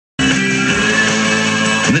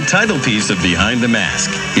The title piece of Behind the Mask.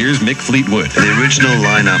 Here's Mick Fleetwood. The original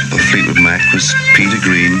lineup of Fleetwood Mac was Peter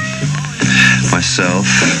Green, myself,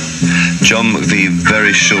 John McVie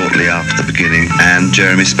very shortly after the beginning, and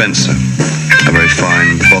Jeremy Spencer, a very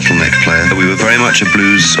fine bottleneck player. We were very much a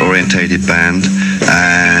blues-orientated band,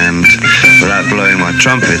 and without blowing my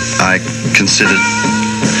trumpet, I considered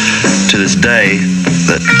to this day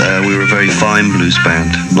that we were a very fine blues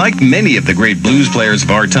band. Like many of the great blues players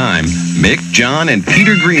of our time, Mick, John, and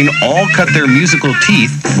Peter Green all cut their musical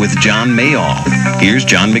teeth with John Mayall. Here's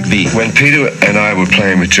John McVie. When Peter and I were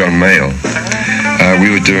playing with John Mayall,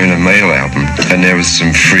 we were doing a Mayall album, and there was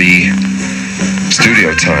some free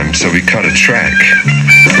studio time, so we cut a track,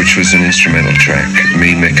 which was an instrumental track,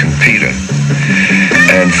 me, Mick, and Peter.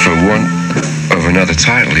 And for want of another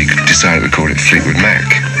title, he decided to call it Fleetwood Mac.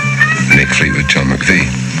 Mick Fleetwood, John McVie.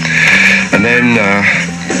 And then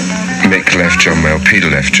Mick left John Mayall, Peter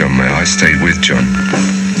left John Mayall. I stayed with John.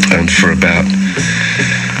 And for about,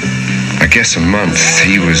 I guess, a month,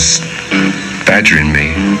 he was badgering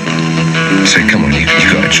me. Saying, come on, you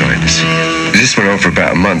got to join us. This went on for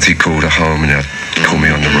about a month. He called at home and called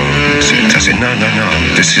me on the road. I said, no,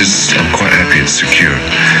 I'm quite happy, it's secure.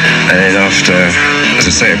 And then after, as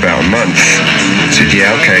I say, about a month, I said,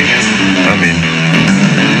 yeah, okay, I'm in.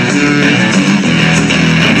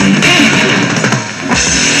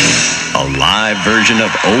 A live version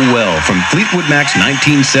of Oh Well from Fleetwood Mac's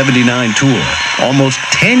 1979 tour, almost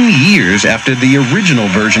 10 years after the original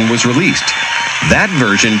version was released. That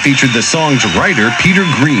version featured the song's writer, Peter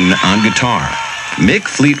Green, on guitar. Mick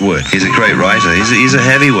Fleetwood. He's a great writer. He's a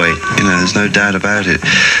heavyweight, there's no doubt about it.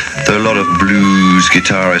 There are a lot of blues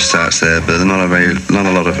guitarists out there, but there are not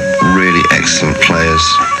a lot of really excellent players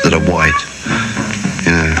that are white.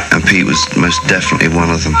 And Pete was most definitely one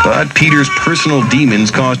of them. But Peter's personal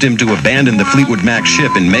demons caused him to abandon the Fleetwood Mac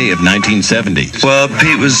ship in May of 1970. Well,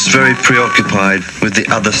 Pete was very preoccupied with the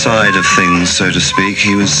other side of things, so to speak.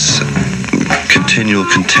 He was continual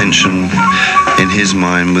contention in his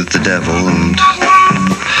mind with the devil and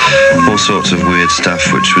all sorts of weird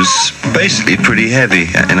stuff, which was basically pretty heavy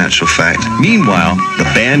in actual fact. Meanwhile, the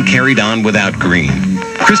band carried on without Green.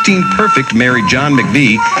 Christine Perfect married John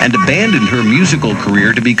McVie and abandoned her musical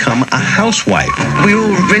career to become a housewife. We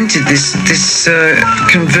all rented this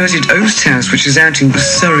converted oast house, which is out in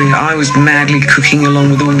Surrey. I was madly cooking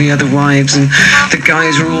along with all the other wives, and the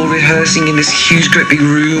guys were all rehearsing in this huge, great big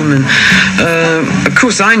room. And of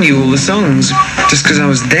course, I knew all the songs just because I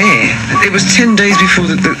was there. It was 10 days before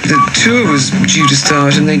the tour was due to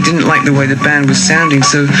start, and they didn't like the way the band was sounding.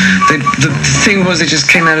 So the thing was, they just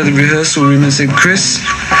came out of the rehearsal room and said, "Chris,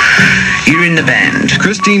 you're in the band."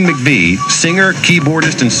 Christine McVie, singer,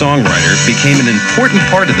 keyboardist, and songwriter, became an important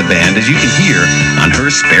part of the band, as you can hear on her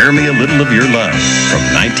Spare Me a Little of Your Love from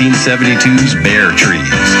 1972's Bare Trees.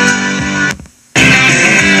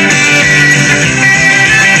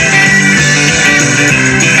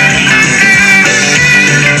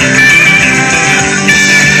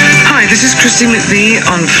 This is Christine McVie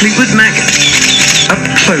on Fleetwood Mac Up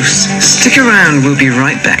Close. Stick around, we'll be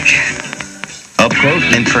right back. Up close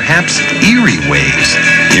and perhaps eerie ways.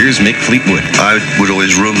 Here's Mick Fleetwood. I would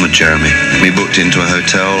always room with Jeremy. We booked into a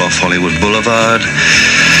hotel off Hollywood Boulevard.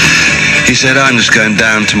 He said, I'm just going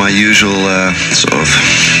down to my usual sort of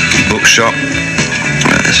bookshop.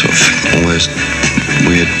 Sort of all those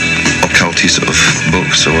weird occulty sort of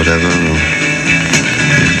books or whatever. Or,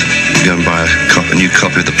 go and buy a new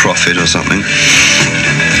copy of The Prophet or something.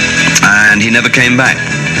 And he never came back.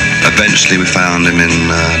 Eventually we found him in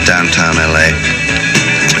downtown LA.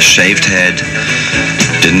 Shaved head,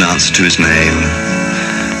 didn't answer to his name.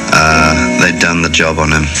 They'd done the job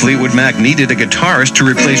on him. Fleetwood Mac needed a guitarist to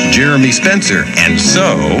replace Jeremy Spencer, and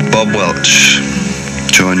so Bob Welch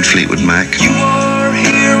joined Fleetwood Mac. You are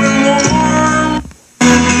here and warm.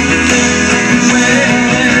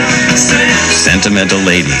 Sentimental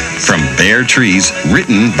Lady from Bare Trees,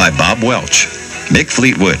 written by Bob Welch. Mick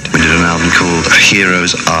Fleetwood. We did an album called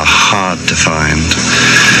Heroes Are Hard to Find.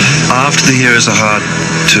 After the Heroes Are Hard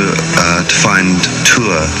to Find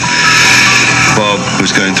tour, Bob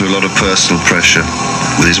was going through a lot of personal pressure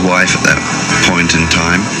with his wife at that point in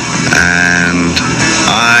time, and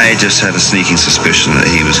I just had a sneaking suspicion that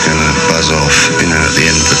he was going to buzz off, at the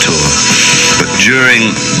end of the tour. But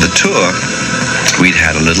during the tour, we'd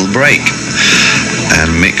had a little break, and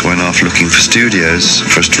Mick went off looking for studios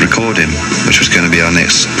for us to record him, which was going to be our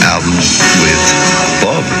next album with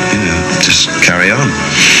Bob, just carry on.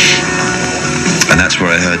 And that's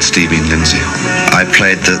where I heard Stevie and Lindsay. I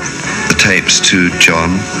played the tapes to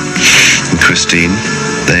John and Christine.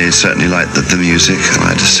 They certainly liked the music, and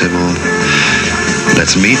I just said, well,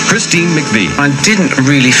 Let's meet Christine McVie. I didn't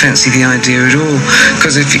really fancy the idea at all,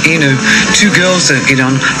 because if, two girls don't get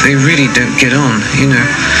on, they really don't get on,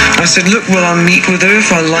 I said, look, well, I'll meet with her. If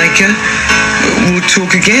I like her, we'll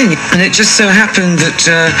talk again. And it just so happened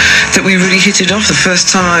that we really hit it off. The first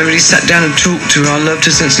time I really sat down and talked to her, I loved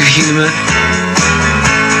her sense of humor.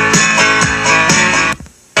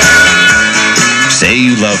 Say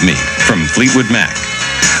You Love Me from Fleetwood Mac.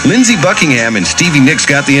 Lindsey Buckingham and Stevie Nicks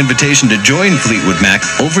got the invitation to join Fleetwood Mac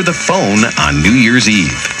over the phone on New Year's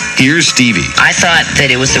Eve. Here's Stevie. I thought that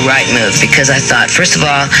it was the right move because I thought, first of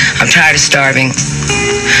all, I'm tired of starving.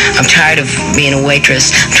 I'm tired of being a waitress.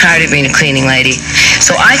 I'm tired of being a cleaning lady.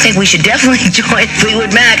 So I think we should definitely join Fleetwood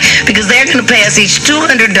Mac because they're going to pay us each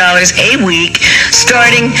 $200 a week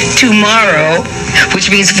starting tomorrow, which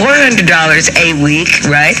means $400 a week,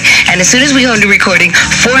 right? And as soon as we go into recording,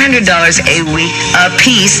 $400 a week a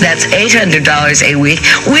piece, that's $800 a week,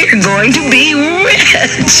 we're going to be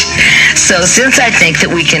rich. So since I think that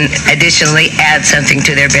we can additionally add something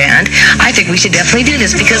to their band, I think we should definitely do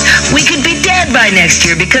this because we could be dead by next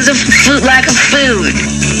year because of lack of food.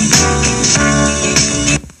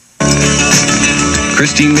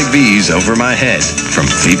 Christine McVie's Over My Head from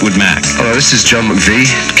Fleetwood Mac. Hello, this is John McVie.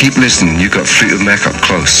 Keep listening. You got Fleetwood Mac Up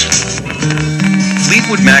Close.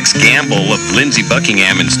 Fleetwood Mac's gamble of Lindsey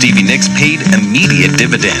Buckingham and Stevie Nicks paid immediate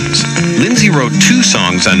dividends. Lindsey wrote 2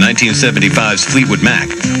 songs on 1975's Fleetwood Mac,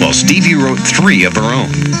 while Stevie wrote 3 of her own.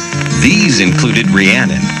 These included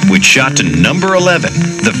Rhiannon, which shot to number 11,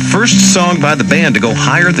 the first song by the band to go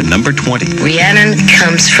higher than number 20. Rhiannon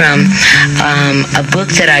comes from a book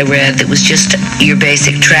that I read that was just your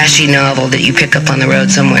basic trashy novel that you pick up on the road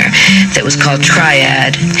somewhere that was called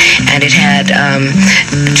Triad, and it had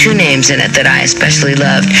 2 names in it that I especially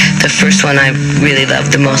loved. The first one I really loved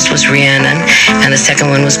the most was Rhiannon, and the second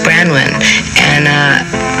one was Branwen. And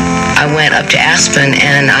I went up to Aspen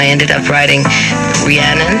and I ended up writing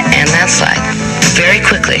Rhiannon and Landslide very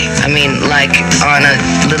quickly. I mean, like on a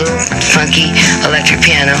little funky electric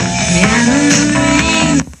piano.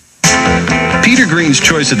 Peter Green's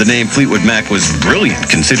choice of the name Fleetwood Mac was brilliant,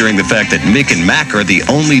 considering the fact that Mick and Mac are the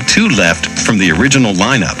only 2 left from the original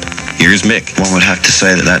lineup. Here's Mick. One would have to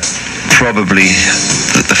say that probably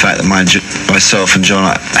the fact that myself and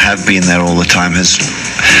John have been there all the time has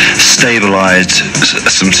stabilized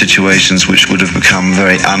some situations which would have become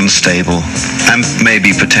very unstable and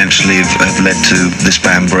maybe potentially have led to this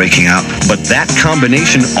band breaking up. But that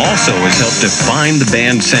combination also has helped define the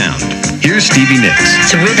band's sound. Here's Stevie Nicks.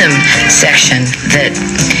 It's a rhythm section that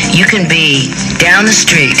you can be down the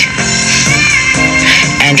street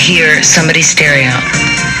and hear somebody's stereo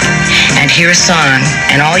and hear a song,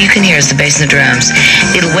 and all you can hear is the bass and the drums.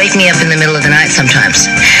 It'll wake me up in the middle of the night sometimes,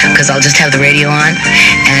 because I'll just have the radio on,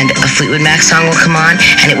 and a Fleetwood Mac song will come on,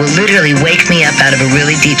 and it will literally wake me up out of a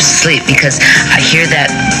really deep sleep, because I hear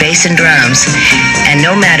that bass and drums, and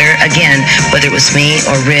no matter, again, whether it was me,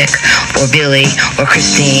 or Rick, or Billy, or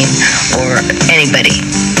Christine, or anybody,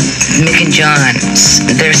 Mick and John,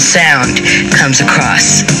 their sound comes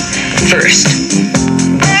across first.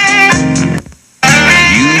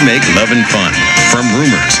 Make lovin' fun from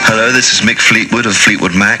Rumors. Hello, this is Mick Fleetwood of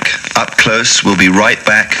Fleetwood Mac. Up Close. We'll be right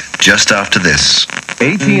back just after this.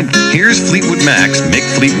 AT&T. Here's Fleetwood Mac's Mick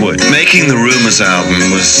Fleetwood. Making the Rumors album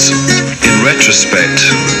was, in retrospect,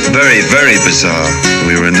 very, very bizarre.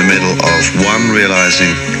 We were in the middle of realizing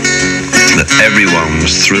that everyone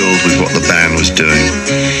was thrilled with what the band was doing.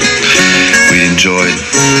 We enjoyed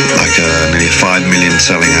like nearly a 5 million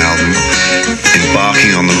selling album.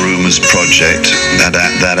 Embarking on the Rumors project,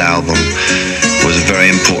 that album was a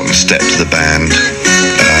very important step to the band,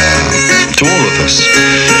 to all of us.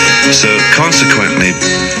 So consequently,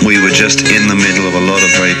 we were just in the middle of a lot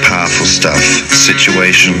of very powerful stuff,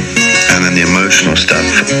 situation, and then the emotional stuff,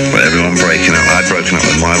 where everyone breaking up. I'd broken up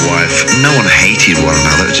with my wife. No one hated one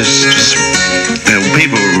another. Just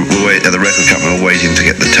people were at the record company were waiting to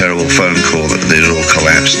get the terrible phone call that they'd all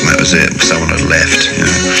collapsed, and that was it. Someone had left.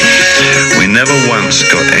 We never once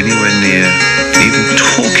got anywhere near even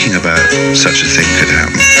talking about such a thing could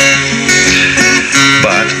happen.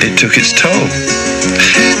 But it took its toll,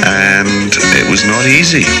 and it was not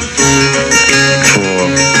easy for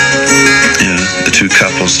the 2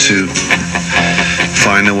 couples to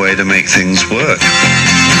find a way to make things work.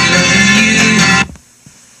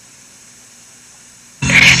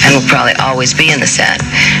 And will probably always be in the set.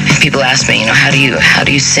 People ask me, how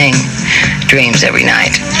do you sing Dreams every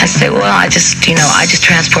night? I say, well, I just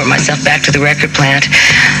transport myself back to the record plant,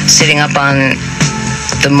 sitting up on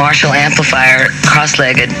the Marshall amplifier,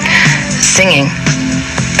 cross-legged, singing,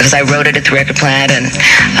 because I wrote it at the record plant, and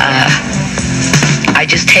I I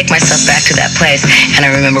just take myself back to that place, and I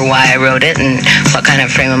remember why I wrote it and what kind of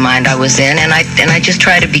frame of mind I was in, and I just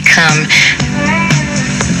try to become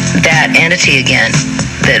that entity again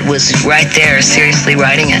that was right there seriously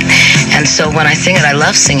writing it. And so when I sing it, I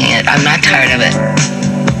love singing it. I'm not tired of it.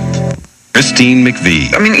 Christine McVie.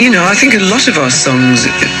 I mean, I think a lot of our songs,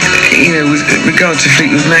 with regard to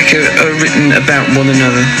Fleetwood Mac, are written about one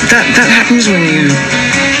another. That happens when you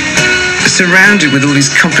surrounded with all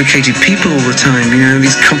these complicated people all the time,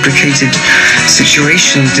 these complicated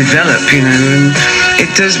situations develop, and it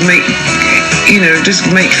does make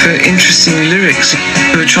for interesting lyrics.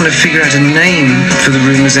 We were trying to figure out a name for the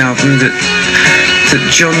Rumours album that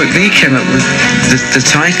John McVie came up with the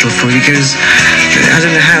title for. He goes, I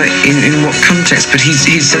don't know how, in what context, but he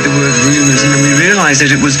said the word rumours, and then we realised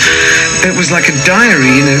that it was like a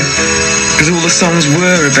diary, because all the songs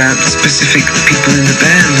were about specific people in the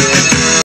band.